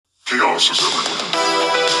chaos is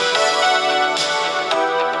everywhere.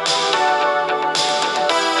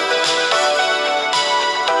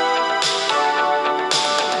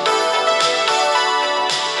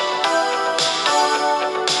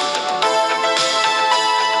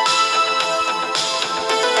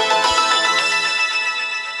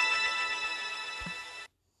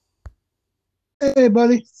 Hey,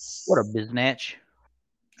 buddy. What a biznatch.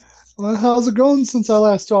 Well, how's it going since I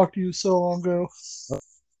last talked to you so long ago?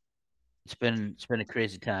 It's been a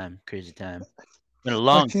crazy time. Crazy time. Been a I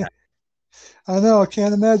long can't. time. I know. I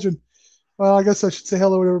can't imagine. Well, I guess I should say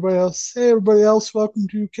hello to everybody else. Hey, everybody else. Welcome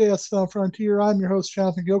to Chaos Found Frontier. I'm your host,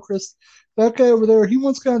 Jonathan Gilchrist. That guy over there, he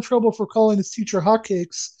once got in trouble for calling his teacher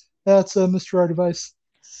hotcakes. That's Mr. Our Device.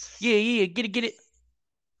 Yeah. Get it.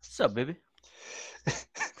 What's up, baby?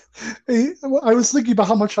 Hey, I was thinking about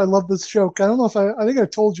how much I love this joke. I don't know if I think I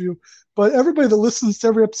told you, but everybody that listens to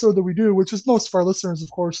every episode that we do, which is most of our listeners,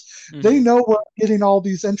 of course, they Mhm. know what I'm getting all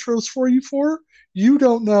these intros for you for. You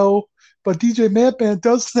don't know, but DJ Madman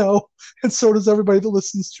does know, and so does everybody that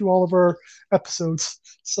listens to all of our episodes.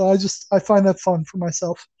 So I find that fun for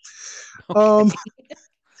myself. Okay, Um,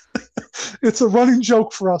 it's a running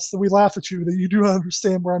joke for us that we laugh at you that you do not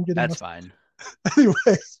understand where I'm getting that's this. fine.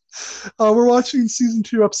 Anyway, we're watching season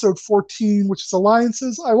 2, episode 14, which is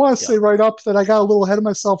Alliances. I want to Yep. say right up that I got a little ahead of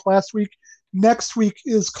myself last week. Next week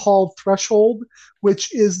is called Threshold,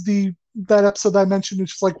 which is that episode that I mentioned,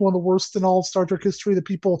 which is like one of the worst in all of Star Trek history that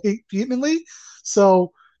people hate vehemently.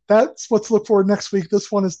 So that's what to look for next week.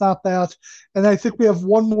 This one is not that. And I think we have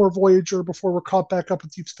one more Voyager before we're caught back up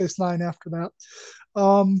with Deep Space Nine after that.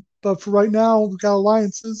 But for right now, we've got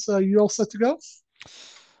Alliances. You all set to go?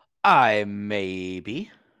 I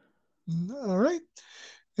maybe. All right.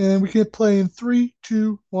 And we can play in three,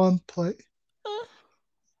 two, one, play. Uh,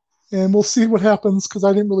 And we'll see what happens because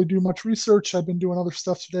I didn't really do much research. I've been doing other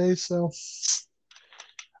stuff today. So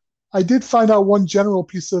I did find out one general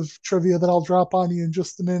piece of trivia that I'll drop on you in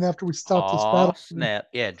just a minute after we stop this Aw, battle. snap.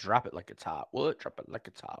 Yeah, drop it like it's hot. What? Drop it like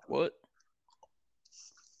it's hot. What?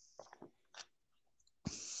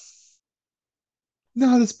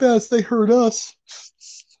 Not as bad as they hurt us.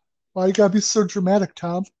 Why you gotta be so dramatic,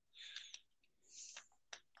 Tom?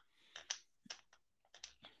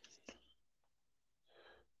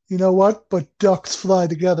 You know what? But ducks fly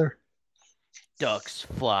together. Ducks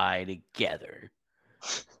fly together.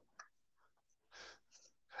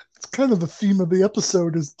 It's kind of the theme of the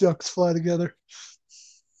episode is ducks fly together.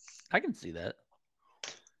 I can see that.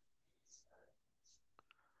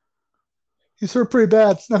 He's hurt pretty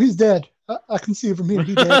bad. No, he's dead. I can see it from here.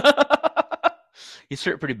 He dead. He's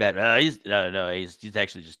hurt pretty bad. He's no. He's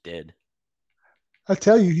actually just dead. I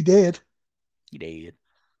tell you, he dead. He dead.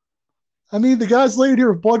 I mean, the guy's laid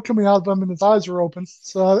here with blood coming out of him and his eyes are open.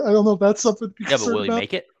 So I don't know if that's something to be Yeah, but will concerned he about.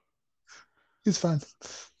 make it? He's fine.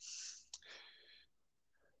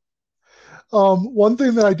 One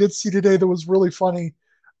thing that I did see today that was really funny,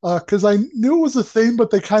 because I knew it was a thing,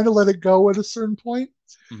 but they kind of let it go at a certain point.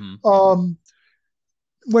 Mm-hmm. Um,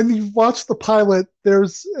 when you watch the pilot,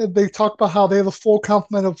 they talk about how they have a full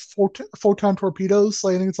complement of photon torpedoes.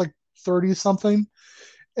 Like, I think it's like 30 something.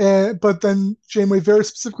 But then Janeway very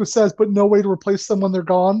specifically says, but no way to replace them when they're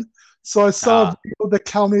gone. So I saw a Ah, video that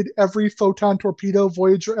counted every photon torpedo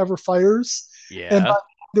Voyager ever fires, and yeah.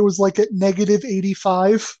 it was like at negative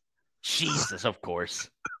 85. Jesus, of course.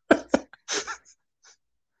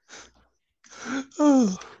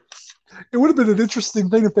 Oh, it would have been an interesting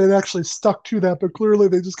thing if they'd actually stuck to that, but clearly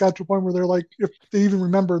they just got to a point where they're like, if they even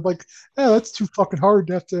remembered, like, yeah, that's too fucking hard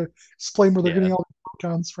to have to explain where they're Yeah. getting all the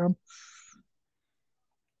photons from.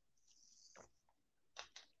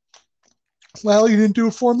 Well, you didn't do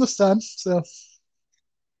it for him this time, so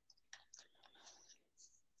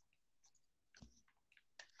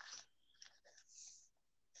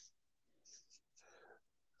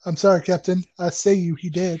I'm sorry, Captain. I say you, he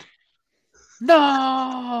did.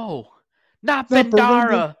 No, not Not Berlinda,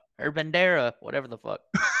 Bendara or Bendera, whatever the fuck.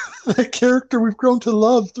 that character we've grown to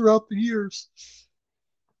love throughout the years.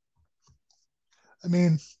 I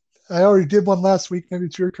mean, I already did one last week. Maybe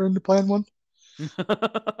it's your turn to plan one.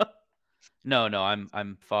 No,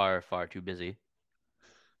 I'm far too busy.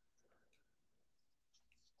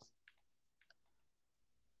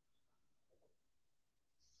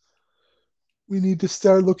 We need to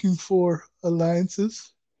start looking for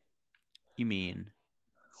alliances. You mean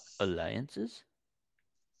alliances?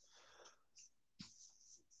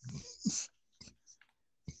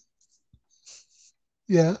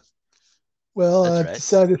 Yeah. Well, That's I've right.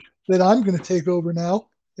 decided that I'm going to take over now,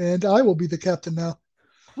 and I will be the captain now.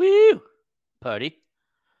 Woo! Party.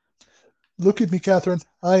 Look at me, Catherine.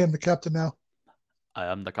 I am the captain now. I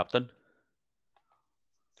am the captain.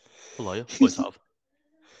 Hello, He's, what's up?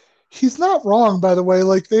 he's not wrong, by the way.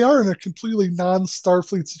 Like, they are in a completely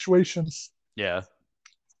non-Starfleet situation. Yeah.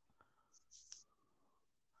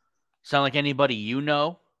 Sound like anybody you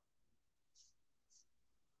know?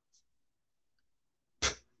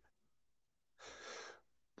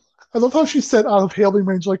 I love how she said out of hailing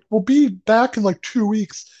range, like, we'll be back in like 2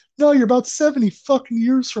 weeks. No, you're about 70 fucking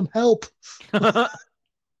years from help.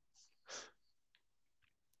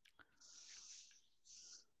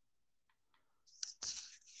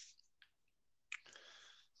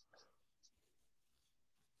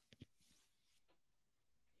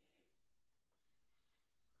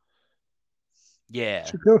 Yeah.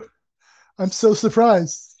 I'm so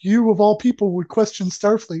surprised. You, of all people, would question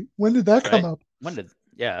Starfleet. When did that come Right? up? When did?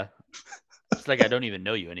 Yeah. It's like I don't even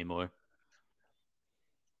know you anymore.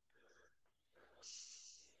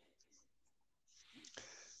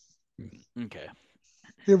 Okay.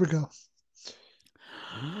 Here we go.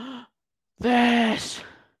 This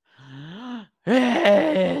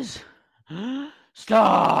is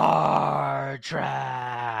Star Trek.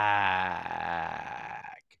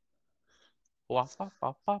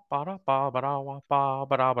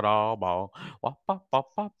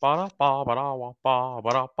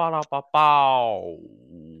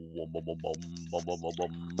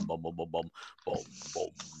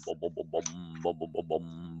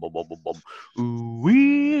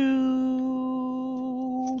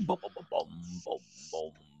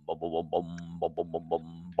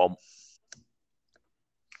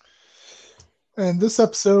 And this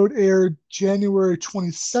episode aired January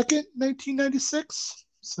 22nd, 1996.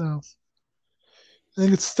 So I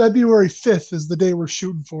think it's February 5th is the day we're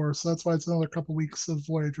shooting for. So that's why it's another couple weeks of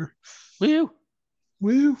Voyager. Woo!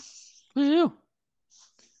 Woo. Woo!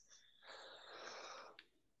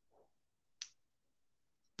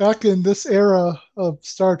 Back in this era of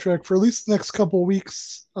Star Trek, for at least the next couple of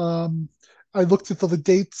weeks, I looked at the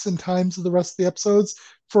dates and times of the rest of the episodes.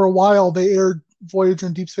 For a while, they aired Voyager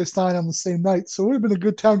and Deep Space Nine on the same night. So it would have been a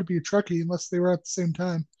good time to be a Trekkie unless they were at the same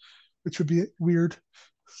time, which would be weird.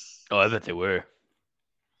 Oh, I bet they were.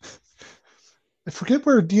 I forget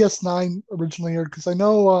where DS9 originally aired because I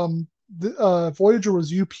know Voyager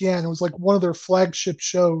was UPN. It was like one of their flagship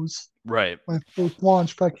shows Right. when it first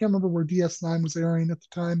launched, but I can't remember where DS9 was airing at the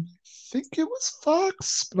time. I think it was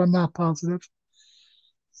Fox, but I'm not positive.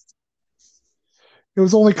 It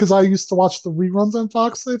was only because I used to watch the reruns on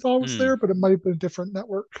Fox that I thought it was there, but it might have been a different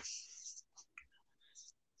network.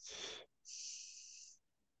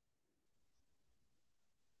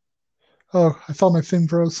 Oh, I thought my thing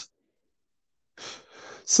froze.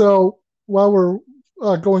 So while we're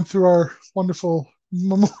going through our wonderful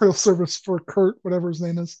memorial service for Kurt, whatever his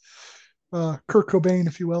name is, Kurt Cobain,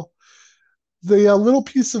 if you will, the little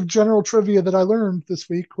piece of general trivia that I learned this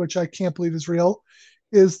week, which I can't believe is real,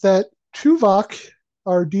 is that Tuvok,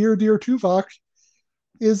 our dear, dear Tuvok,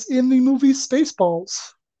 is in the movie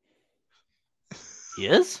Spaceballs. He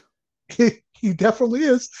is? He definitely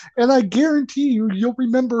is. And I guarantee you'll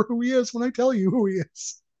remember who he is when I tell you who he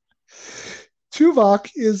is. Tuvok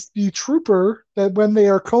is the trooper that when they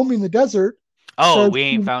are combing the desert Oh, says, we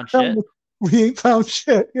ain't found shit? We ain't found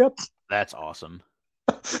shit. Yep. That's awesome.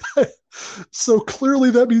 So clearly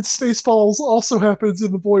that means Spaceballs also happens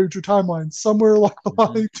in the Voyager timeline. Somewhere along the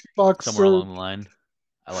line, Tuvok Somewhere served along the line.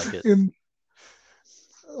 I like it. in.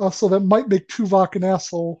 Also, that might make Tuvok an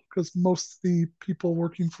asshole because most of the people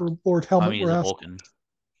working for Lord Helmet He's were a assholes. Vulcan.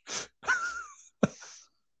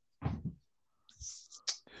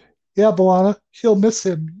 Yeah, Balana, he'll miss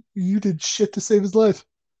him. You did shit to save his life.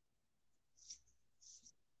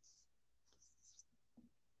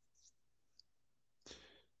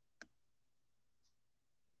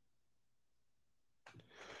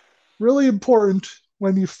 Really important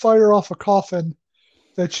when you fire off a coffin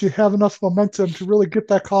that you have enough momentum to really get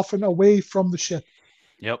that coffin away from the ship.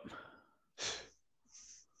 Yep.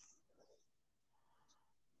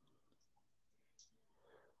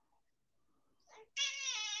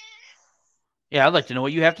 Yeah, I'd like to know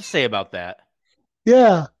what you have to say about that.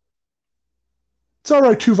 Yeah. It's all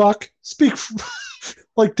right, Tuvok. Speak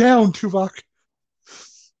like down, Tuvok.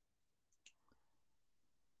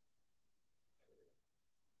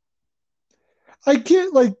 I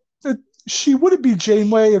get like she wouldn't be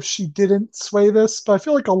Janeway if she didn't sway this, but I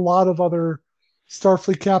feel like a lot of other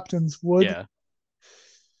Starfleet captains would. Yeah.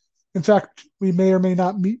 In fact, we may or may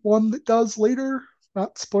not meet one that does later.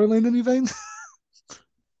 Not spoiling anything.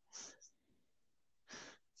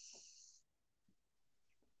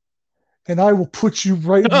 And I will put you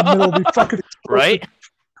right in the middle of the fucking explosion. Right?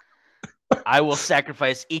 I will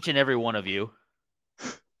sacrifice each and every one of you.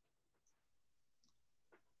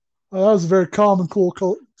 That was a very calm and cool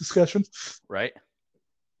discussion. right?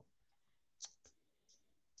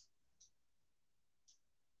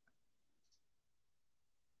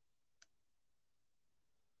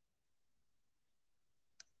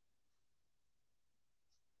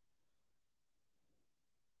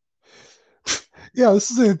 Yeah,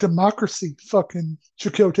 this is a democracy, fucking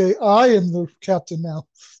Chakotay. I am the captain now.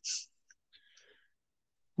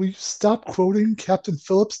 We stop quoting Captain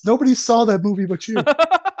Phillips. Nobody saw that movie but you.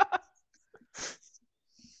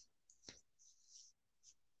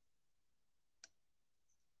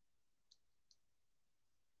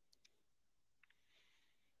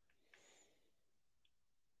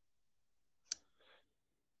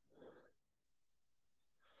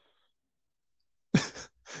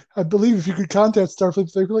 I believe if you could contact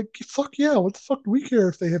Starfleet, they'd be like, fuck yeah, what the fuck do we care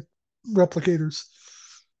if they have replicators?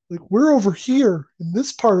 Like, we're over here in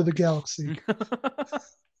this part of the galaxy.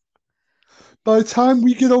 By the time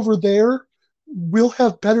we get over there, we'll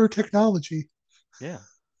have better technology. Yeah,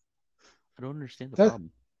 I don't understand the That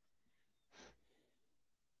problem.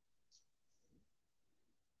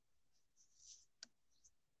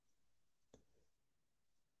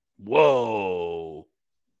 Whoa.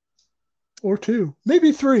 or two,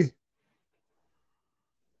 maybe three.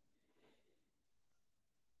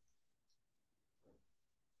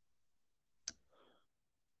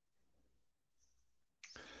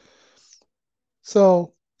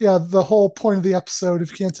 So yeah, the whole point of the episode,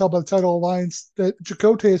 if you can't tell by the title Alliance, that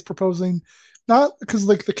Chakotay is proposing, not because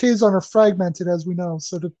like the Kazon are fragmented as we know,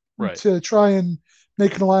 so Right. to try and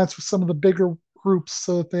make an alliance with some of the bigger groups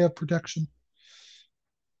so that they have protection.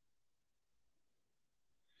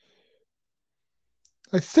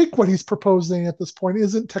 I think what he's proposing at this point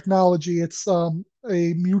isn't technology; it's a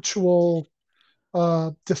mutual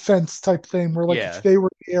defense type thing, where like if Yeah. they were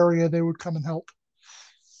in the area, they would come and help.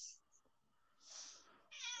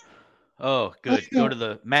 Oh, I, good. Go to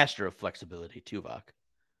the master of flexibility, Tuvok.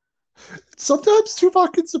 sometimes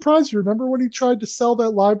Tuvok can surprise you. Remember when he tried to sell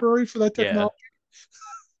that library for that Yeah, technology?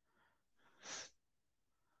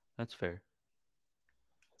 that's fair.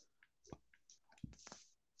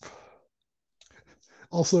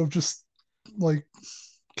 Also, just like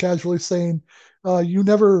casually saying, "You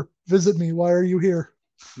never visit me. Why are you here?"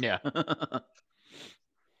 Yeah.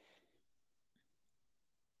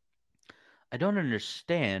 I don't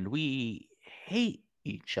understand. We hate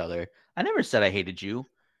each other. I never said I hated you.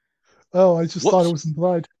 Oh, I just thought it Whoops. was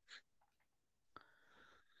implied.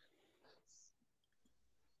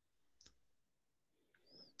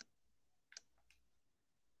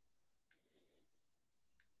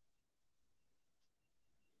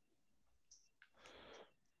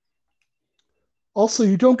 Also,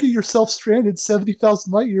 you don't get yourself stranded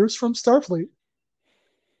 70,000 light years from Starfleet.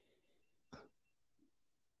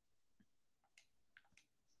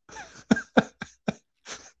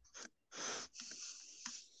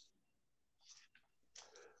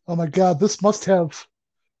 Oh my God, this must have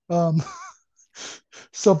um,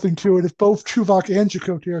 something to it if both Tuvok and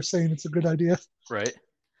Chakotay are saying it's a good idea. Right.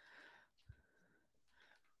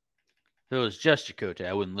 If it was just Chakotay,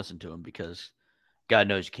 I wouldn't listen to him because God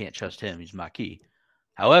knows you can't trust him. He's Maquis.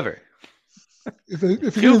 However, if If you're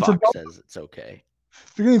getting from Tuvok both, says it's okay.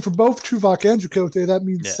 if you're getting from both Tuvok and Chakotay, that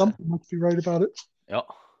means Yeah. something must be right about it. Yep.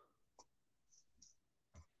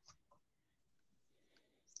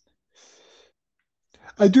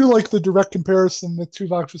 I do like the direct comparison that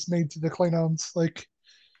Tuvok just made to the Klingons. Like,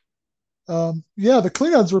 yeah, the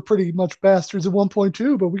Klingons were pretty much bastards at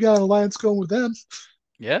 1.2, but we got an alliance going with them.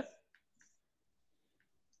 Yeah.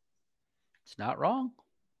 It's not wrong.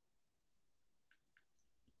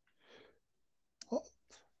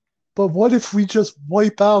 But what if we just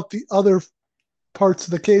wipe out the other parts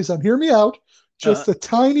of the Kazon? Hear me out. Uh, Just a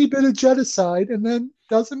tiny bit of genocide, and then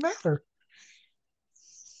doesn't matter.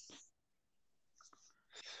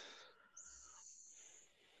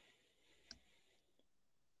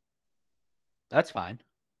 that's fine.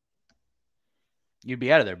 You'd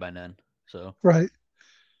be out of there by then. So Right.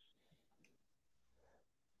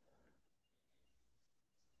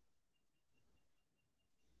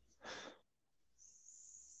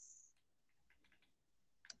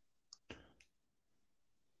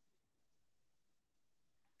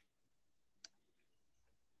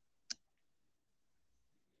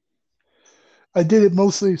 I did it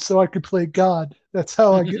mostly so I could play God. That's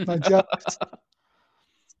how I get my job.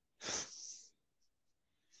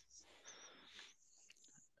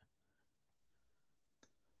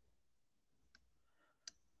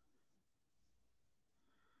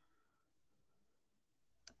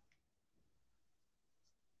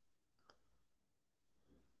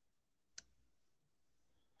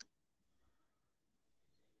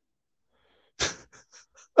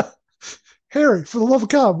 Harry, for the love of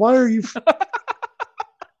God, why are you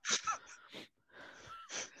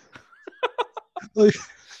like?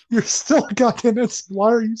 You're still a goddamn innocent.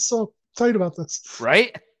 Why are you so tight about this?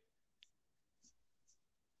 Right?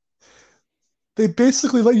 They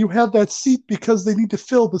basically let you have that seat because they need to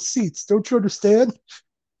fill the seats. Don't you understand?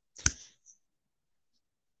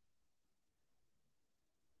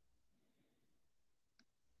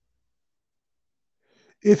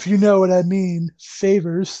 If you know what I mean,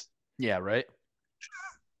 favors. Yeah, right.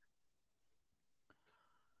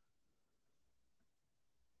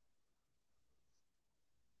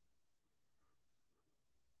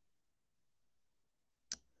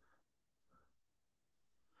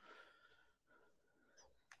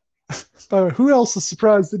 By the way, who else is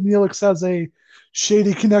surprised that Neelix has a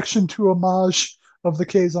shady connection to homage of the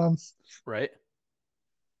Kazon? Right.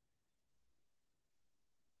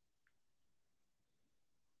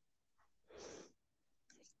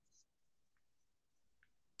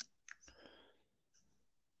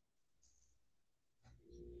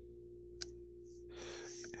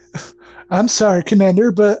 I'm sorry,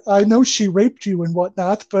 Commander, but I know she raped you and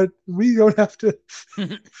whatnot, but we don't have to.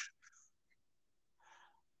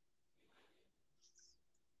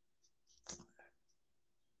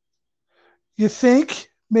 You think?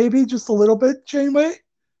 Maybe just a little bit, Janeway?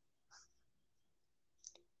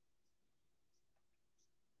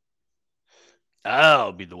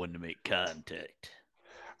 I'll be the one to make contact.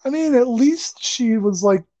 I mean, at least she was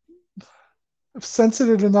like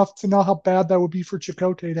sensitive enough to know how bad that would be for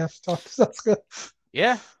Chakotay to have to talk to Seska.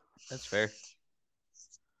 Yeah, that's fair.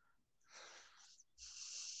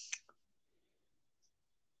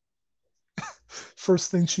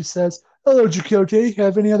 First thing she says, "Hello, Chakotay.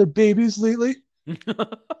 Have any other babies lately?"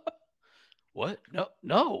 What? No,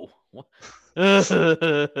 no. What?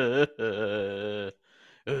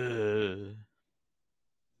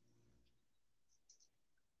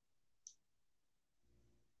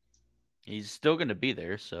 He's still going to be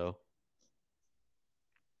there, so.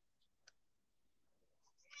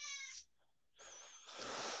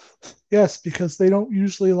 Yes, because they don't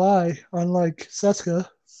usually lie, unlike Seska.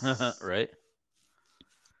 Right?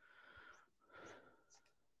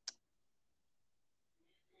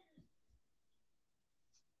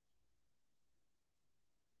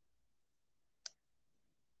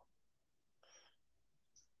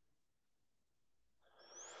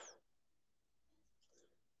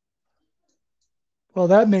 Well,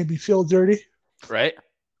 that made me feel dirty. Right?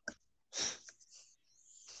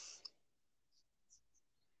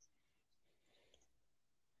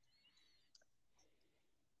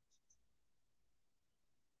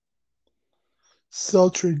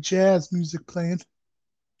 Sultry jazz music playing.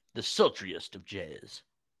 The sultriest of jazz.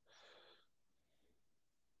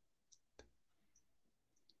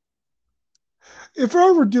 If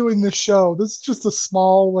I were doing this show, this is just a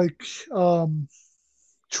small um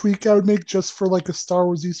tweak I would make just for like a Star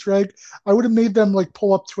Wars Easter egg. I would have made them like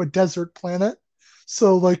pull up to a desert planet,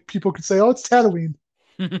 so like people could say, "Oh, it's Tatooine."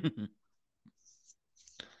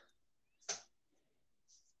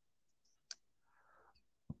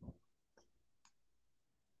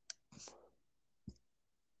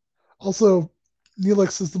 Also,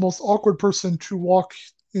 Neelix is the most awkward person to walk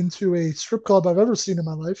into a strip club I've ever seen in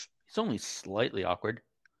my life. He's only slightly awkward.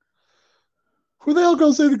 Who the hell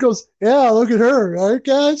goes in and goes, "Yeah, look at her, right,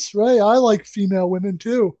 guys? Right? I like female women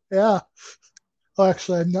too. Yeah." Oh,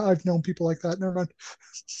 actually, I've known people like that. Never mind.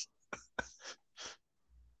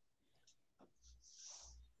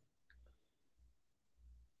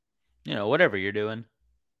 Whatever you're doing.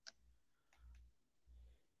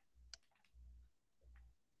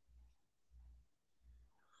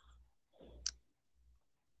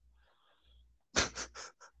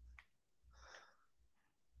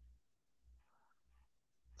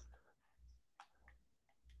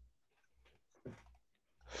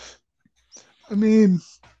 I mean,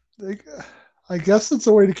 like, I guess it's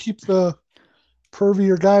a way to keep the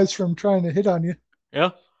pervier guys from trying to hit on you.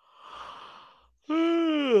 Yeah.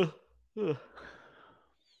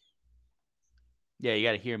 Yeah, you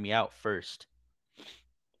got to hear me out first.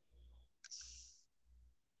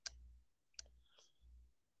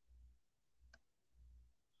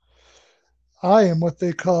 I am what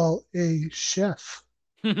they call a chef.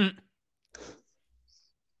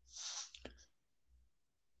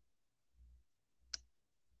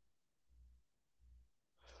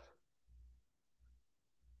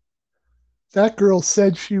 That girl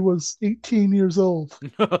said she was 18 years old.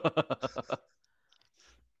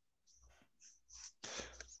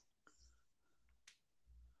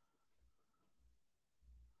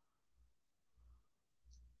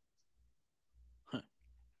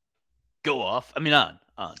 Go off. I mean, on.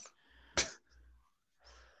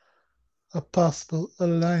 A possible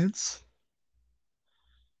alliance.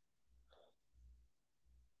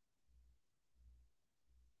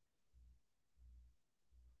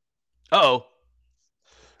 Uh-oh.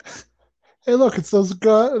 Hey, look, it's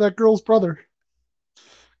that girl's brother.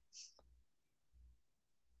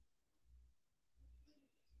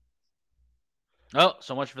 Oh,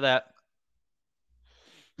 so much for that.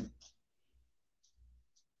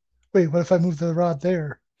 Wait, what if I move the rod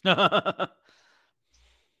there?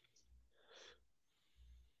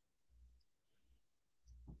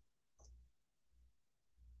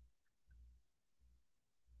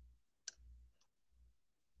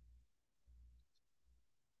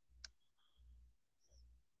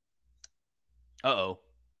 Uh-oh.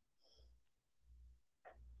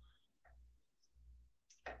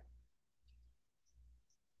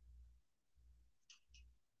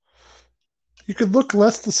 You could look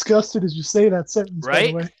less disgusted as you say that sentence, by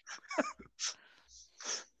the Right? way.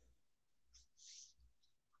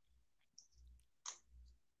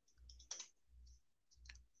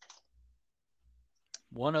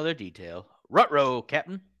 One other detail. Rutro,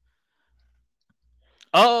 Captain.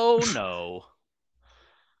 Oh, no.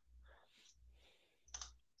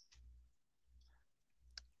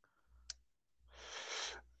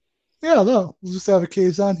 Yeah, no, we'll just have a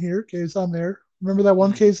Kazon here, Kazon there. Remember that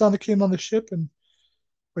one Kazon that came on the ship? And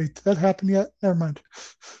wait, did that happen yet? Never mind.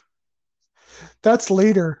 That's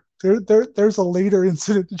later. There's a later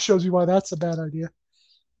incident that shows you why that's a bad idea.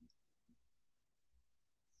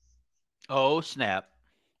 Oh, snap.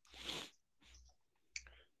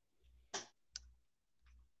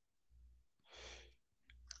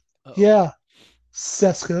 Uh-oh. Yeah,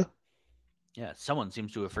 Seska. Yeah, someone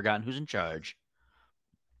seems to have forgotten who's in charge.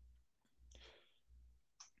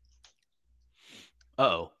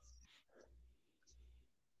 Uh-oh.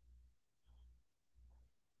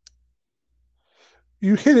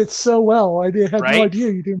 You hit it so well. I had no Right?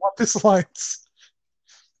 idea you didn't want this alliance.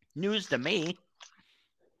 News to me.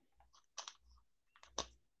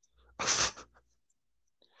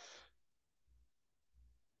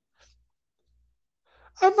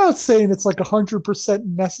 I'm not saying it's like 100%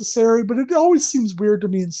 necessary, but it always seems weird to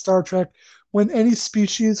me in Star Trek when any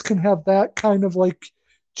species can have that kind of like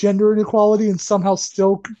gender inequality and somehow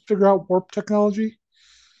still figure out warp technology.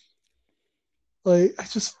 Like, I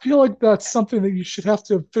just feel like that's something that you should have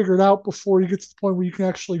to have figured out before you get to the point where you can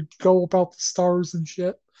actually go about the stars and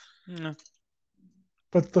shit. Mm.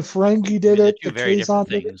 But the Ferengi I did mean, they're it, two the very different Kazon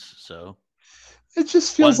did it. things. So It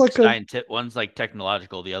just feels one's like a. scientific, one's like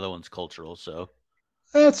technological, the other one's cultural.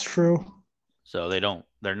 That's true. So they don't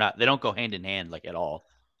go hand in hand like at all.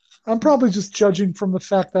 I'm probably just judging from the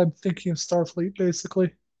fact that I'm thinking of Starfleet,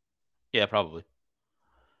 basically. Yeah, probably.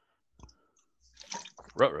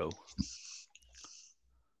 Rutro.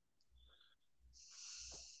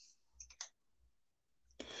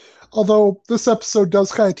 Although this episode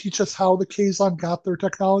does kind of teach us how the Kazon got their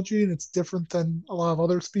technology, and it's different than a lot of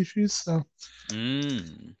other species. So,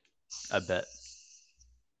 I bet.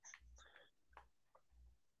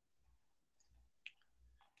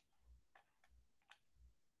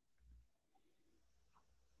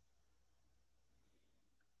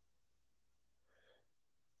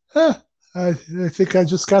 eh, I think I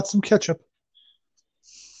just got some ketchup.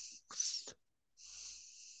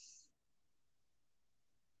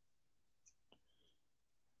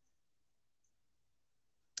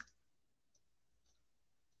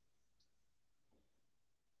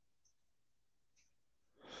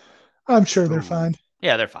 I'm sure they're Ooh. fine.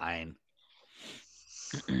 Yeah, they're fine.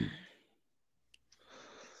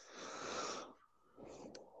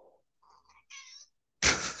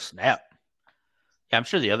 Snap. Yeah, I'm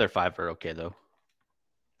sure the other five are okay though.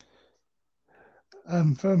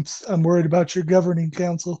 I'm worried about your governing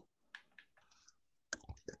council.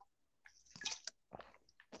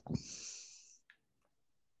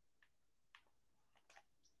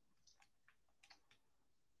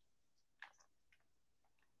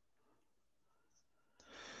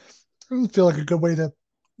 It doesn't feel like a good way to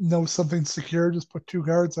know something's secure. Just put two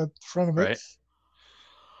guards at the front of it.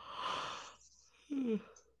 Right?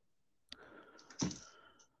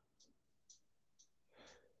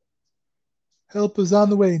 Help is on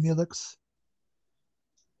the way, Neelix.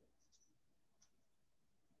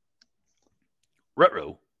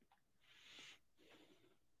 Rutro.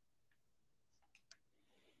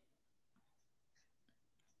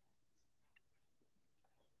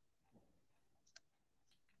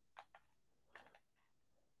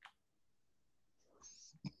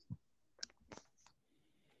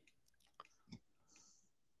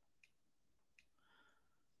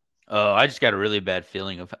 Oh, I just got a really bad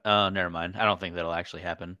feeling of. Oh, never mind. I don't think that'll actually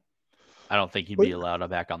happen. I don't think he'd But be allowed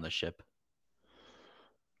back on the ship.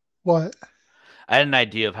 What? I had an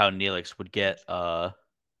idea of how Neelix would get an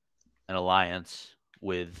alliance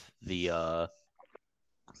with the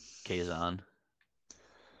Kazon.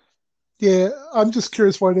 Yeah, I'm just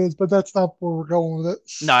curious what it is, but that's not where we're going with it.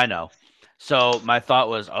 No, I know. So my thought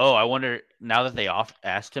was, oh, I wonder now that they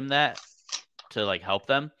asked him that to like help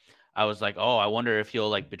them. I was like, oh, I wonder if he'll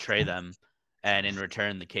like betray them, and in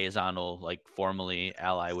return, the Kazon will like formally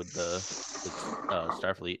ally with the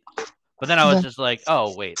Starfleet. But then I was No, just like,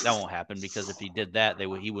 oh wait, that won't happen because if he did that,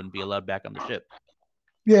 he wouldn't be allowed back on the ship.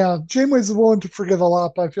 yeah, Janeway's willing to forgive a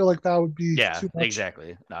lot, but I feel like that would be Yeah, too much.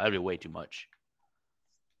 exactly. No, that'd be way too much.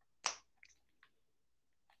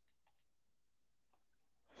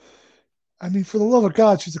 I mean, for the love of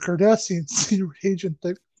God, she's a Cardassian secret agent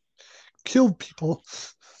that killed people.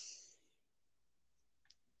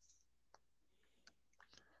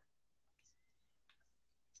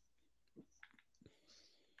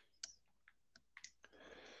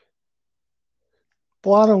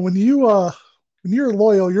 Blano, when you're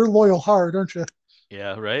loyal hard, aren't you?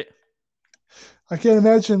 Yeah, right. I can't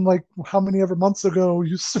imagine like how many ever months ago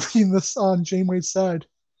you seen this on Janeway's side.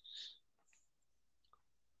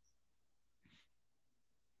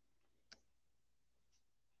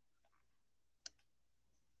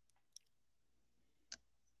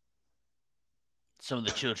 Some of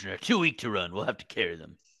the children are too weak to run. We'll have to carry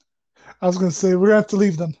them. I was gonna say we're gonna have to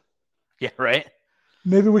leave them. Yeah, right.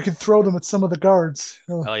 Maybe we could throw them at some of the guards.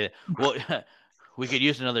 I like that. Well, we could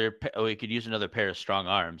use another. We could use another pair of strong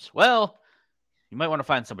arms. Well, you might want to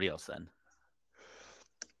find somebody else then.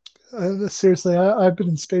 Seriously, I've been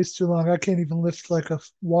in space too long. I can't even lift like a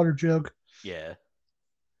water jug. Yeah,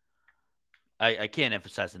 I can't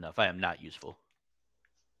emphasize enough. I am not useful.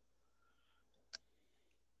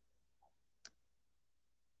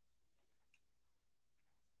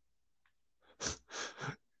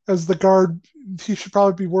 As the guard, he should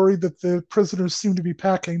probably be worried that the prisoners seem to be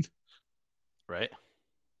packing. Right.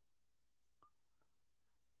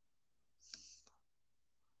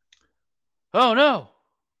 Oh no!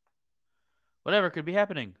 Whatever could be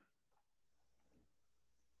happening.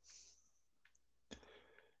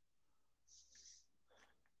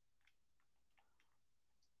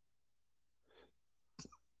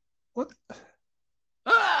 What?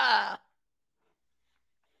 Ah!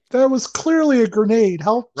 That was clearly a grenade.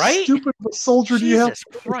 How Right? stupid of a soldier do you have? Jesus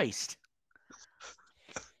Christ!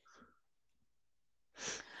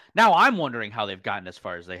 Now I'm wondering how they've gotten as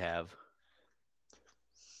far as they have.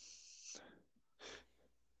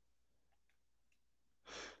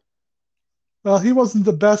 Well, he wasn't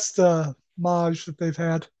the best Maj that they've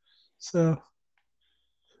had, so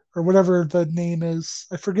or whatever the name is.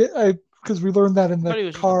 I forget. I because we learned that in I the thought he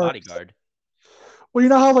was just a car. bodyguard. Well, you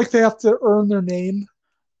know how like they have to earn their name,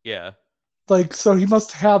 Yeah. like so he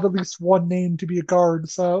must have at least one name to be a guard.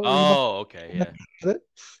 So he must Oh, okay. Yeah. have it.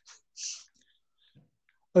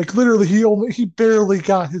 Like literally, he barely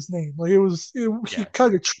got his name. Like he Yeah.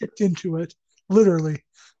 kind of tricked into it, literally.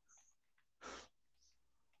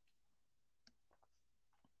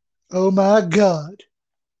 Oh my god!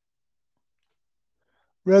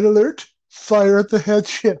 Red alert! Fire at the head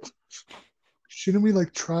ship. Shouldn't we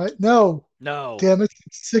like try it? No, No. damn it!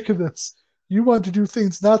 I'm sick of this. You want to do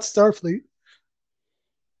things not Starfleet.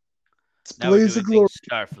 It's Now we're blaze of doing glory. things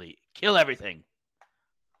Starfleet. Kill everything.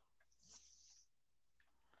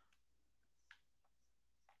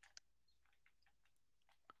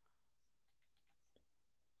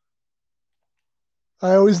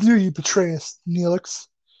 I always knew you'd betray us, Neelix.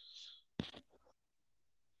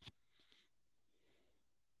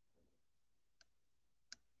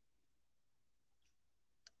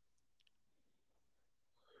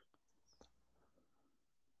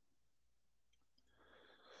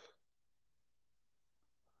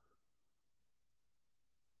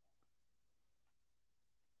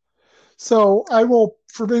 So I will,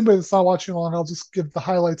 for anybody that's not watching along, I'll just give the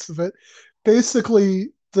highlights of it. Basically,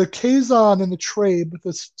 the Kazon and the Trabe,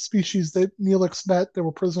 the species that Neelix met, that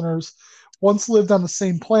were prisoners, once lived on the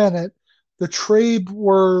same planet. The Trabe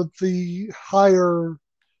were the higher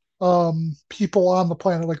people on the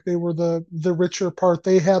planet, like they were the richer part.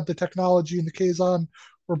 They had the technology, and the Kazon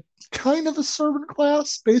were kind of a servant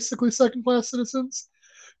class, basically second class citizens,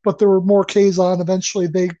 but there were more Kazon. Eventually,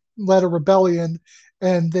 they led a rebellion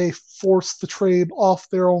and they forced the Trabe off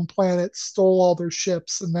their own planet, stole all their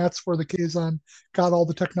ships, and that's where the Kazon got all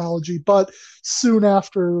the technology. But soon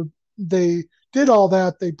after they did all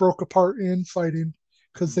that, they broke apart in fighting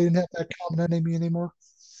because they didn't have that common enemy anymore.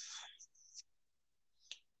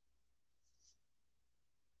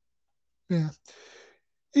 Yeah.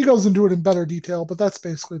 He goes into it in better detail, but that's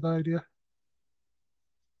basically the idea.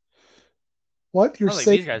 What you're Sounds like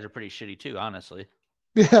saying? these guys are pretty shitty too, honestly.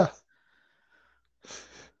 Yeah.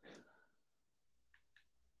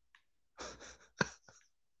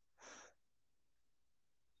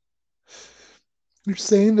 You're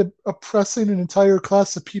saying that oppressing an entire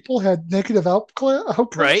class of people had negative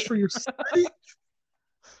outcomes Right? for your society?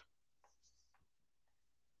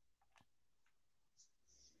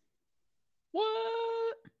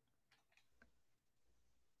 What?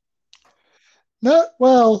 Not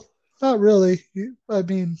well, not really. I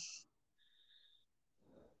mean,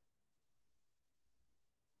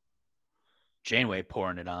 Janeway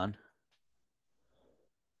pouring it on.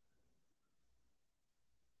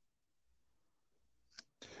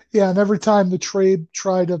 yeah, and every time the trade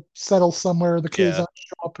try to settle somewhere, the Yeah. Kazon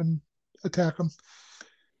show up and attack them.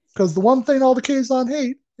 Because the one thing all the Kazon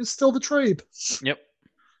hate is still the trade. Yep.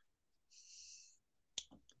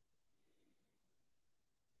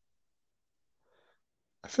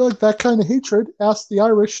 I feel like that kind of hatred, ask the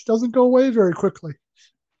Irish, doesn't go away very quickly.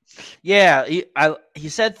 Yeah, he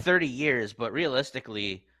said 30 years, but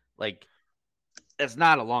realistically, like it's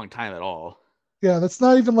not a long time at all. Yeah, that's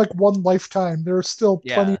not even like one lifetime. There are still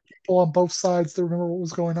plenty Yeah. of people on both sides that remember what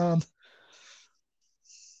was going on.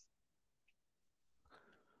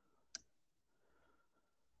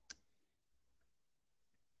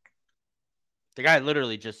 The guy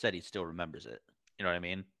literally just said he still remembers it. You know what I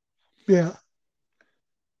mean? Yeah.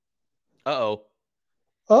 Uh-oh.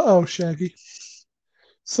 Uh-oh, Shaggy.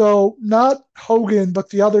 So not Hogan, but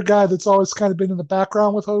the other guy that's always kind of been in the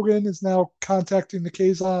background with Hogan is now contacting the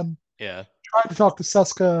Kazon, Yeah. trying to talk to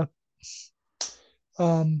Seska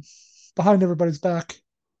um, behind everybody's back.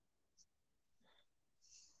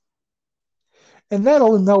 And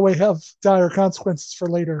that'll in no way have dire consequences for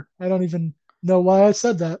later. I don't even know why I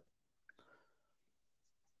said that.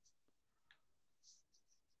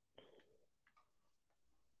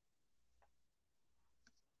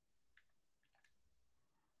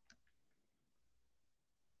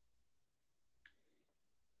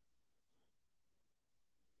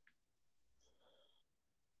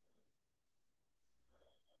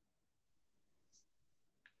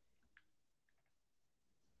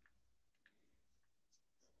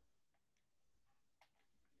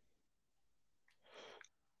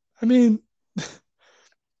 I mean,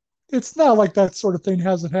 it's not like that sort of thing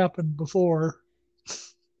hasn't happened before.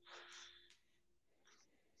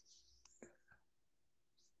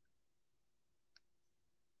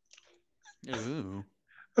 Ooh.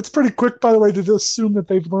 It's pretty quick, by the way, to assume that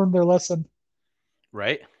they've learned their lesson.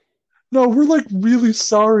 Right? No, we're like really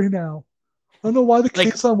sorry now. I don't know why the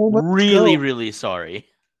Like Kazon won't let us really, go. really sorry.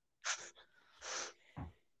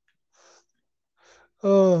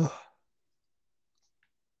 Uh,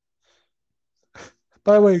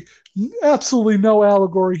 by the way, absolutely no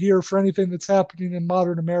allegory here for anything that's happening in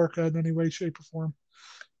modern America in any way, shape, or form.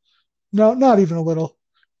 No, not even a little.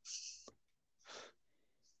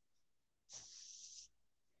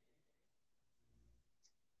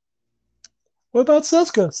 What about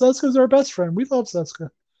Seska? Seska's our best friend. We love Seska.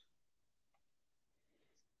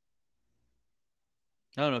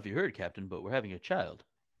 I don't know if you heard, Captain, but we're having a child.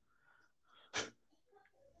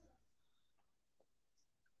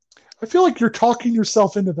 I feel like you're talking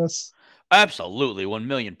yourself into this Absolutely,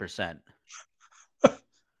 1,000,000%.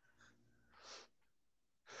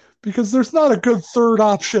 because there's not a good third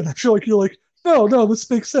option. I feel like you're like, no, no, this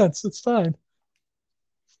makes sense. It's fine.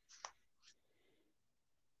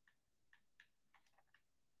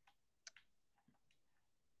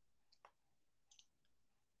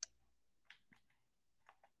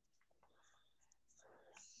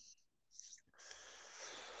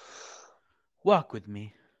 Walk with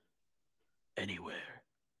me anywhere.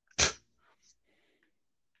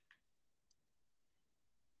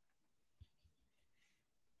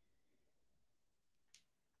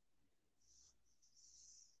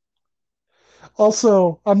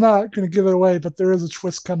 Also, I'm not going to give it away, but there is a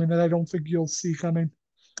twist coming that I don't think you'll see coming.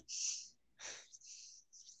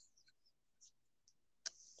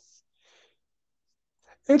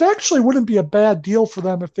 It actually wouldn't be a bad deal for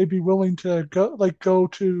them if they'd be willing to go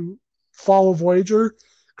to follow Voyager,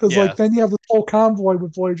 because like Yeah. then you have this whole convoy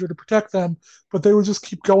with Voyager to protect them, but they would just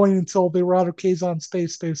keep going until they were out of Kazon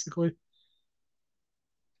space, basically.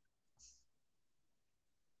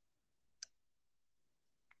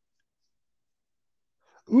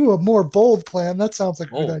 Ooh, a more bold plan. That sounds like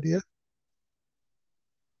a good Oh. idea.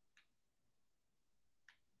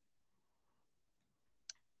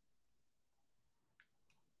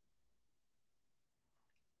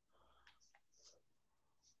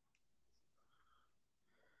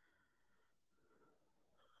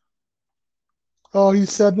 Oh, he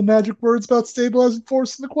said the magic words about stabilizing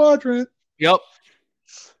force in the quadrant. Yep.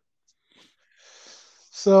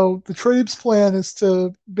 So the Trabe's plan is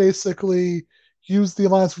to basically use the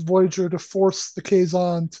alliance with Voyager to force the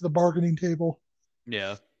Kazon to the bargaining table.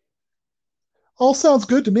 Yeah. All sounds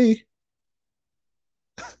good to me.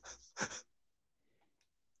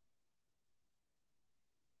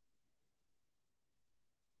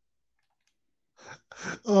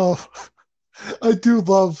 Oh, I do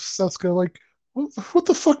love Seska. Like, what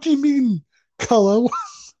the fuck do you mean, Kala? Of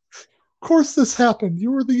course this happened.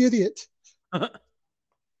 You were the idiot.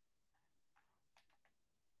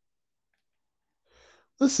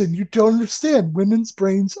 Listen, you don't understand. Women's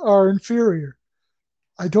brains are inferior.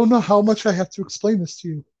 I don't know how much I have to explain this to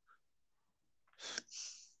you.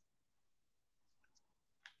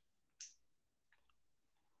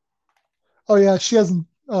 Oh yeah, she hasn't.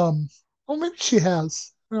 Oh, maybe she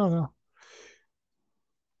has. I don't know.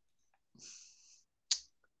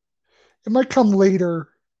 It might come later.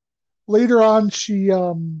 Later on, she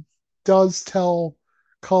does tell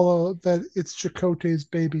Kala that it's Chakotay's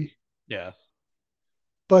baby, Yeah.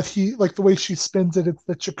 but he like the way she spins it. It's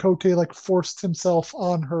that Chakotay like forced himself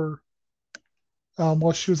on her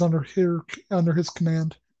while she was under his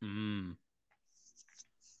command. Mm.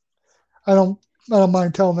 I don't I don't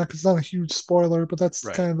mind telling that because it's not a huge spoiler, but that's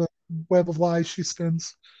Right. kind of the web of lies she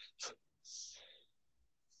spins.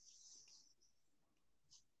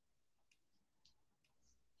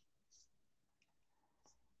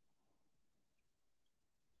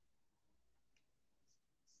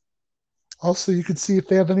 Also, you can see if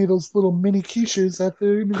they have any of those little mini quiches at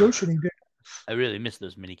the negotiating table. I really miss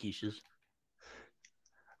those mini quiches.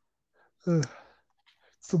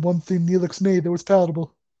 It's the one thing Neelix made that was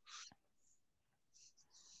palatable.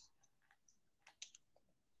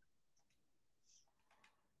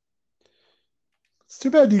 It's too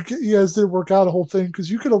bad you guys didn't work out a whole thing because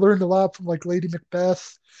you could have learned a lot from like Lady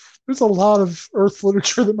Macbeth. There's a lot of Earth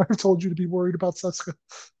literature that might have told you to be worried about Seska.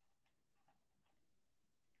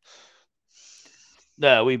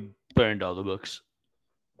 No, we burned all the books.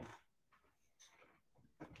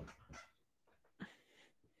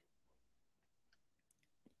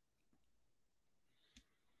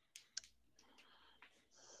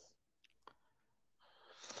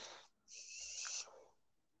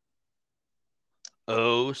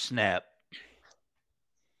 Oh snap!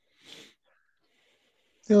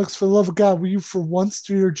 Neelix, for the love of God, will you for once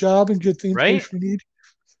do your job and get the Right? information we need?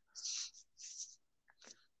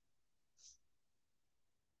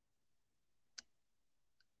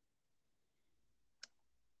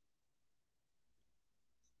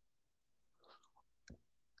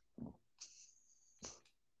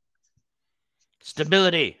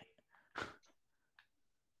 Stability.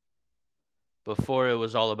 Before it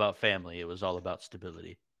was all about family, it was all about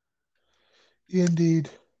stability. Indeed.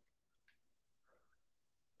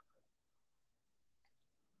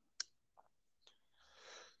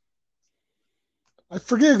 I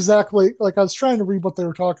forget exactly. Like I was trying to read what they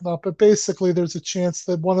were talking about, but basically, there's a chance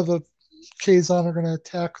that one of the Kazon are going to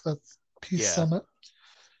attack the peace Yeah. summit.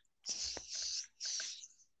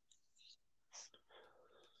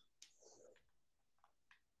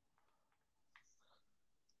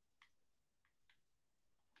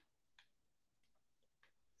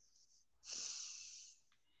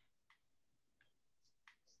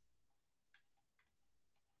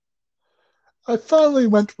 I finally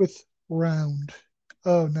went with round.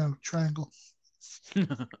 Oh no, triangle.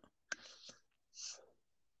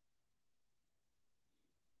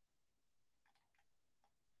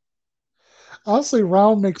 Honestly,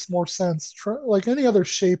 round makes more sense. Like any other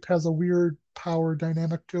shape has a weird power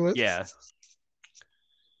dynamic to it. Yeah.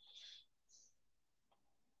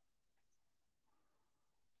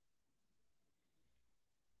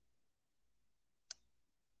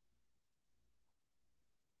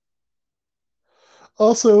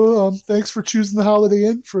 Also, thanks for choosing the Holiday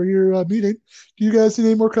Inn for your meeting. Do you guys need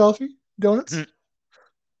any more coffee? Donuts?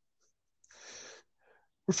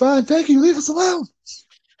 We're fine. Thank you. Leave us alone.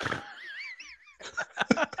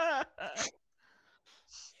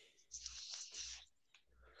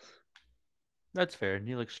 That's fair.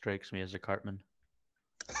 Neelix strikes me as a Cartman.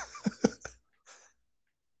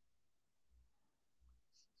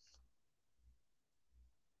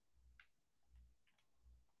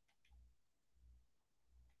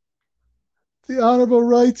 The Honorable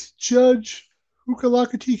Right Judge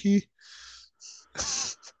Hukalakatiki.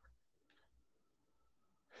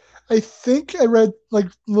 I think I read like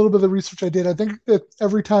a little bit of the research I did. I think that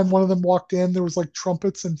every time one of them walked in, there was like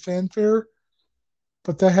trumpets and fanfare,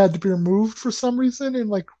 but that had to be removed for some reason in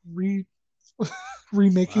like Huh?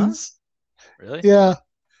 remakings. Really? Yeah,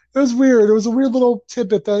 It was weird. It was a weird little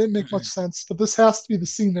tidbit that didn't make much sense. But this has to be the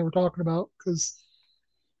scene they were talking about because,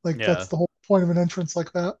 like, Yeah. that's the whole point of an entrance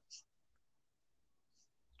like that.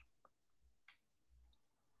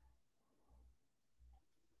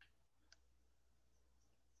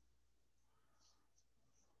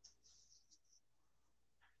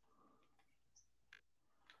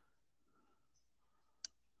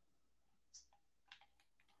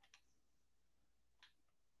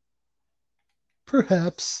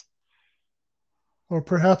 Perhaps, or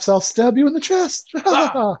perhaps I'll stab you in the chest.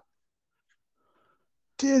 Ah!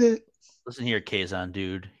 Did it? Listen here, Kazan,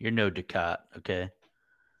 dude. You're no Ducat, okay?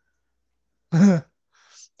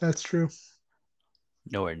 That's true.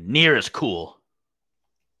 Nowhere near as cool.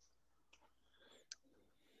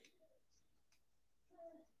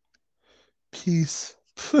 Peace.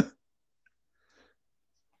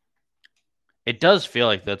 It does feel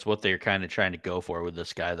like that's what they're kind of trying to go for with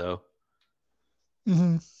this guy, though.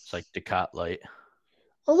 Mm-hmm. It's like Ducat light.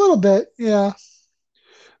 A little bit, yeah.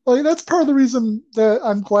 Like that's part of the reason that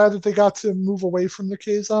I'm glad that they got to move away from the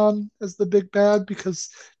Kazon as the big bad because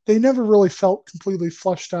they never really felt completely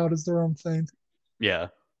flushed out as their own thing. Yeah.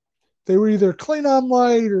 They were either Klingon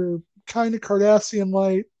light or kind of Cardassian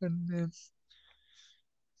light, and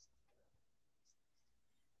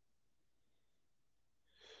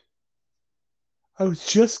I was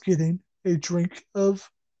just getting a drink of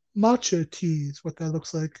matcha tea, is what that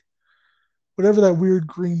looks like. Whatever that weird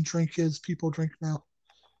green drink is, people drink now.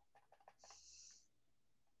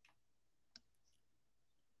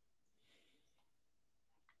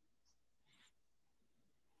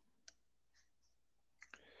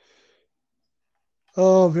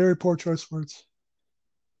 Oh, very poor choice words.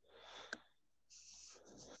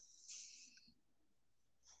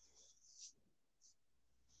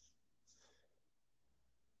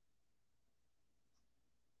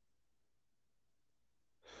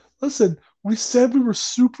 Listen, we said we were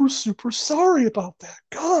super, super sorry about that.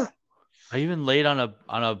 God. I even laid on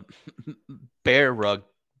a bear rug,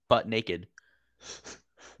 butt naked,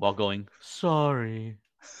 while going, sorry.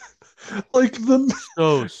 Like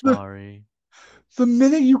So the sorry. the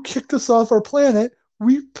minute you kicked us off our planet,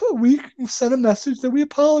 we sent a message that we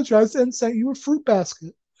apologized and sent you a fruit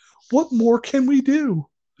basket. What more can we do?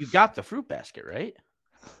 You got the fruit basket, right?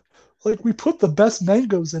 Like we put the best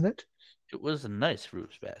mangoes in it. It was a nice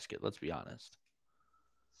fruit basket, let's be honest.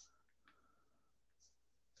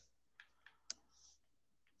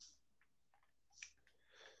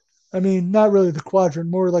 I mean, not really the quadrant,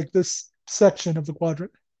 more like this section of the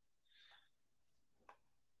quadrant.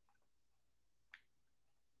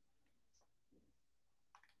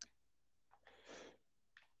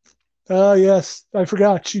 Yes, I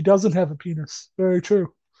forgot. She doesn't have a penis. Very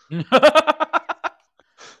true.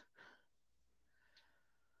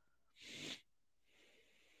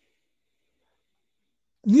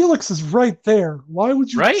 Neelix is right there. Why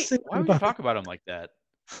would you Right? say Why that would you about it? talk about him like that?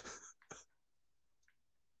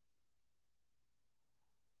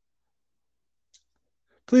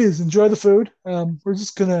 Please enjoy the food. We're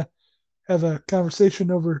just gonna have a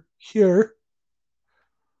conversation over here.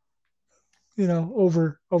 You know,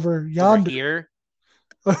 over Over yonder. here?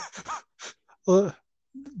 uh,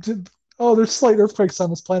 oh, there's slight earthquakes on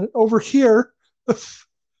this planet. Over here, it's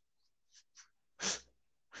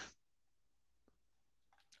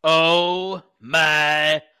Oh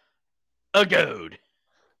my god.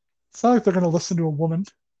 not like they're going to listen to a woman.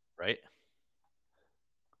 Right?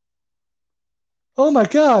 Oh my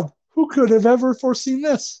God, who could have ever foreseen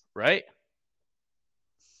this? Right?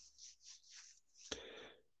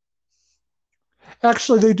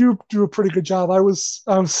 Actually, they do a pretty good job. I was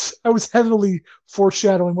heavily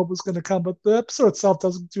foreshadowing what was going to come, but the episode itself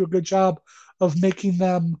doesn't do a good job of making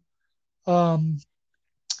them um,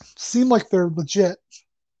 seem like they're legit.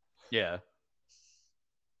 Yeah.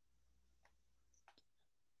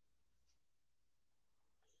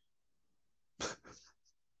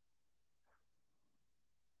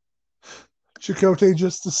 Chakotay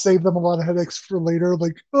just to save them a lot of headaches for later.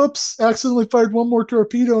 Like, oops, accidentally fired one more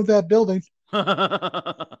torpedo in that building.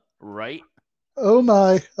 Right? Oh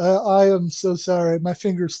my, I am so sorry. My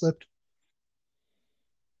finger slipped.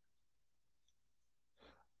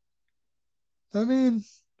 I mean,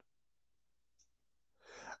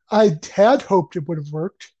 I had hoped it would have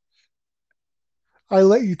worked. I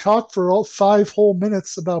let you talk for all 5 whole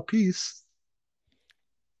minutes about peace.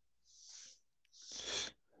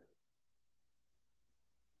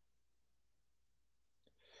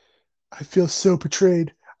 I feel so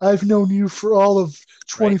betrayed. I've known you for all of Right?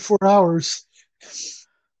 24 hours.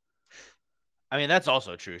 I mean, that's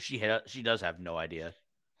also true. She does have no idea.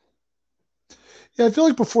 Yeah, I feel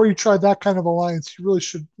like before you try that kind of alliance, you really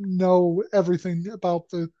should know everything about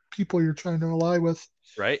the people you're trying to ally with.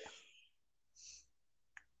 Right?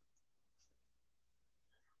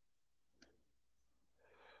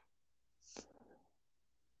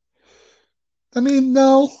 I mean,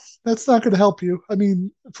 no, that's not going to help you. I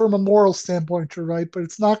mean, from a moral standpoint, you're right, but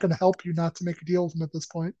it's not going to help you not to make a deal with them at this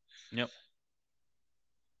point. Yep.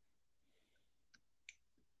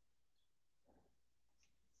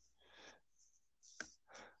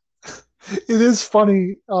 It is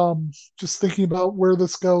funny, just thinking about where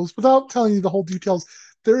this goes without telling you the whole details.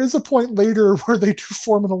 There is a point later where they do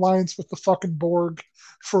form an alliance with the fucking Borg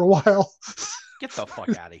for a while. Get the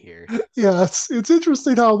fuck out of here. Yeah, it's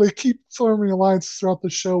interesting how they keep forming alliances throughout the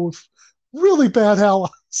show with really bad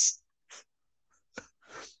allies.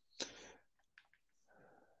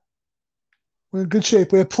 We're in good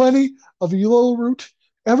shape. We have plenty of yellow root,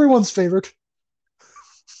 everyone's favorite.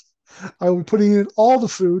 I will be putting in all the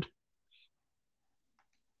food.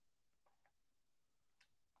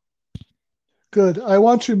 Good. I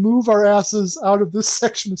want to move our asses out of this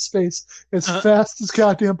section of space as fast as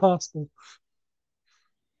goddamn possible.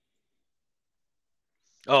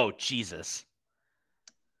 Oh, Jesus.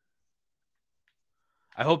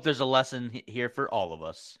 I hope there's a lesson here for all of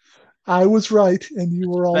us. I was right, and you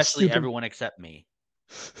were all Especially stupid. everyone except me.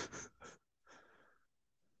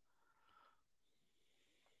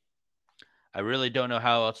 I really don't know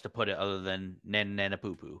how else to put it other than nana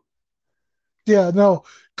poo poo. Yeah, no.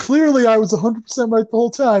 Clearly, I was 100% right the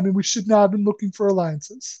whole time, and we should not have been looking for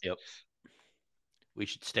alliances. Yep. We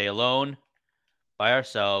should stay alone, by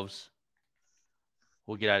ourselves.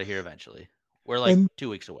 We'll get out of here eventually. We're like 2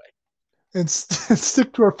 weeks away. And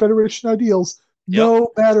stick to our Federation ideals no Yep.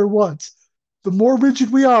 matter what. The more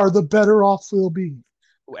rigid we are, the better off we'll be.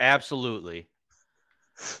 Absolutely.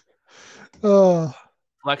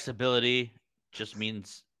 Flexibility just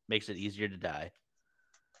makes it easier to die.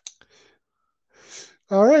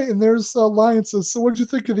 All right, and there's alliances. So, what did you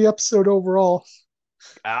think of the episode overall?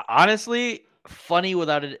 Honestly, funny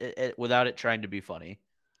without it trying to be funny.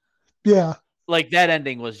 Yeah. Like that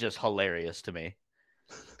ending was just hilarious to me.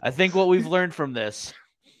 I think what we've learned from this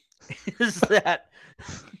is that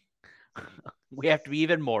we have to be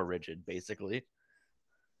even more rigid, basically.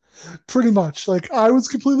 Pretty much. Like, I was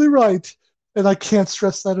completely right, and I can't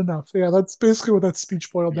stress that enough. Yeah, that's basically what that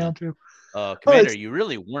speech boiled down to. Commander, right. You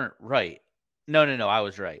really weren't right. No, I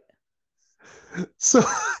was right. So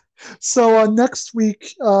next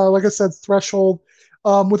week, like I said, Threshold.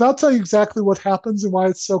 Without telling you exactly what happens and why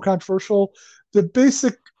it's so controversial, the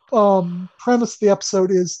basic premise of the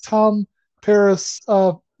episode is Tom Paris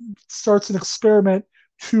starts an experiment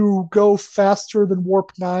to go faster than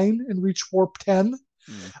Warp 9 and reach Warp 10.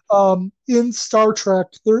 In Star Trek,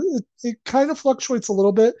 it kind of fluctuates a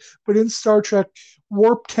little bit, but in Star Trek,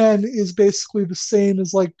 Warp 10 is basically the same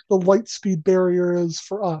as like the light speed barrier is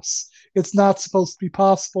for us. It's not supposed to be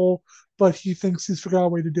possible, but he thinks he's figured out a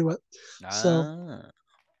way to do it. So,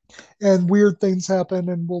 and weird things happen,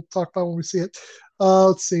 and we'll talk about when we see it.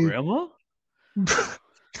 Let's see. Grandma?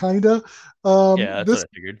 Kinda. Yeah, that's what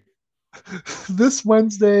I figured. This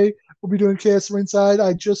Wednesday, we'll be doing KS Ringside.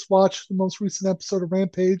 I just watched the most recent episode of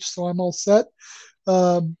Rampage, so I'm all set.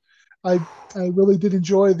 I really did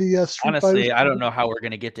enjoy the Street Honestly, Fighter. I don't know how we're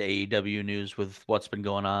gonna get to AEW news with what's been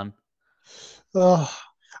going on.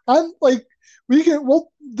 I'm like,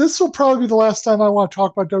 this will probably be the last time I want to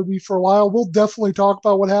talk about WWE for a while. We'll definitely talk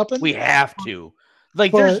about what happened. We have to.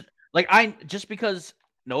 Like, there's like just because,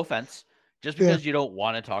 no offense, just because you don't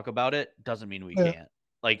want to talk about it doesn't mean we can't.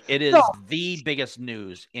 Like, it is the biggest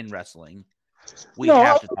news in wrestling. We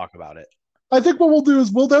have to talk about it. I think what we'll do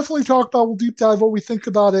is we'll definitely talk about, we'll deep dive what we think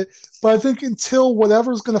about it. But I think until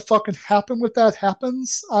whatever's going to fucking happen with that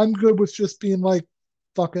happens, I'm good with just being like,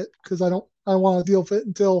 fuck it. Because I want to deal with it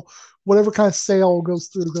until whatever kind of sale goes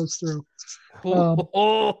through.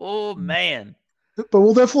 Man. But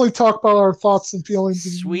we'll definitely talk about our thoughts and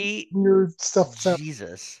feelings Sweet and weird stuff.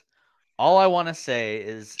 Jesus. All I want to say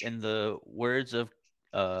is, in the words of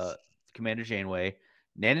Commander Janeway,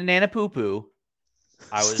 Nana Nana Poo Poo,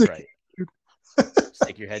 I was right.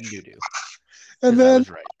 Stick your head in doo doo. And then I was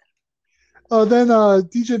right.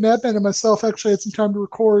 DJ Madman and myself actually had some time to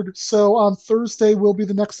record. So on Thursday will be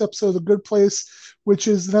the next episode of The Good Place, which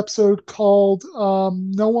is an episode called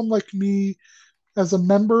No One Like Me as a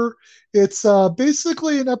Member. It's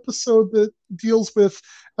basically an episode that deals with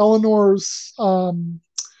Eleanor's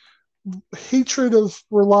hatred of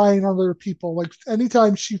relying on other people. Like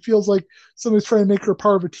anytime she feels like somebody's trying to make her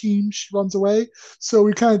part of a team, she runs away. So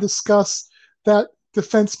we kind of discuss that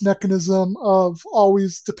defense mechanism of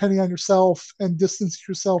always depending on yourself and distancing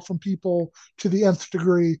yourself from people to the nth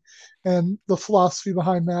degree, and the philosophy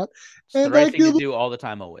behind that. It's the And right thing to do all the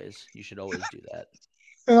time, always. You should always do that.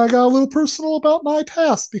 and I got a little personal about my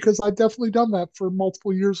past because I've definitely done that for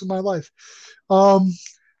multiple years of my life. Um,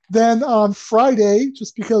 then on Friday,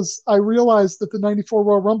 just because I realized that the 94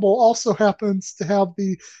 Royal Rumble also happens to have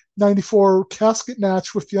the 94 casket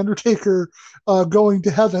match with The Undertaker going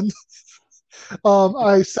to heaven,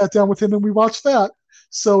 I sat down with him and we watched that.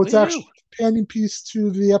 So it's actually a companion piece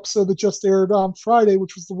to the episode that just aired on Friday,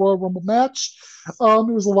 which was the Royal Rumble match. It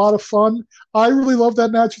was a lot of fun. I really love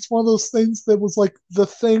that match. It's one of those things that was like the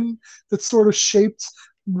thing that sort of shaped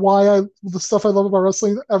the stuff I love about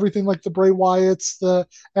wrestling, everything like the Bray Wyatts, the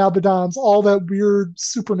Abadons, all that weird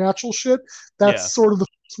supernatural shit. That's sort of the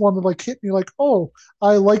first one that like hit me like, oh,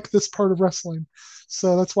 I like this part of wrestling.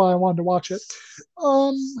 So that's why I wanted to watch it.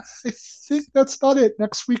 I think that's about it.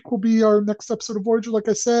 Next week will be our next episode of Voyager, like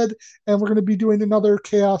I said, and we're going to be doing another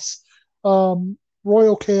Chaos,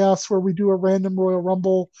 Royal Chaos, where we do a random Royal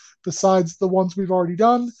Rumble besides the ones we've already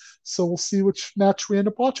done. So we'll see which match we end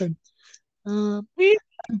up watching.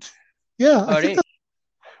 Yeah, I think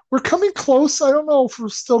we're coming close. I don't know if we're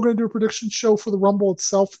still going to do a prediction show for the Rumble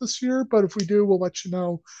itself this year, but if we do, we'll let you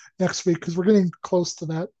know next week because we're getting close to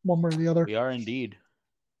that one way or the other. We are indeed.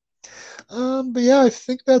 But yeah, I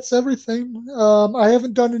think that's everything. I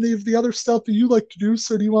haven't done any of the other stuff that you like to do,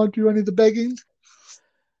 so do you want to do any of the begging?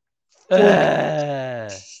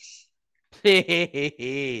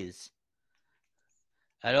 Please.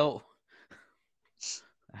 I don't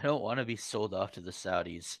want to be sold off to the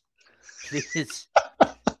Saudis. Please.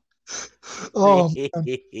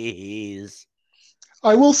 Please.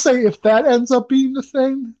 I will say, if that ends up being the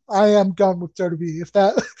thing, I am done with WWE. If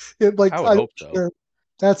that, I would hope so.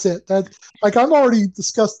 That's it. That like I'm already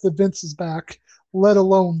discussed that Vince is back, let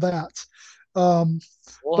alone that.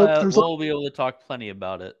 We'll be able to talk plenty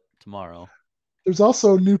about it tomorrow. There's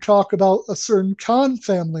also new talk about a certain Khan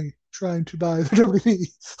family trying to buy the WWE.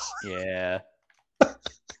 Yeah.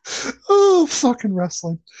 Oh, fucking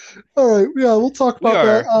wrestling. All right. Yeah, we'll talk about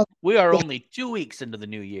that. We are only 2 weeks into the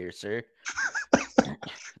new year, sir.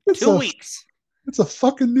 2 weeks. It's a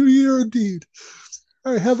fucking new year indeed.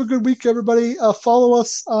 All right. Have a good week, everybody. Follow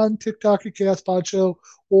us on TikTok at Chaos Pod Show,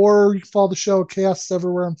 or you can follow the show at Chaos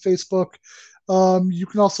everywhere on Facebook. You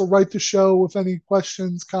can also write the show with any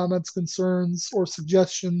questions, comments, concerns, or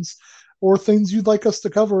suggestions, or things you'd like us to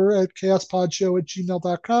cover at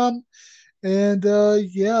chaospodshow@gmail.com. And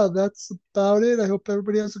yeah, that's about it. I hope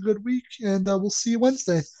everybody has a good week, and we'll see you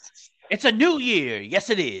Wednesday. It's a new year. Yes,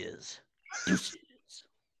 it is.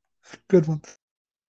 Good one.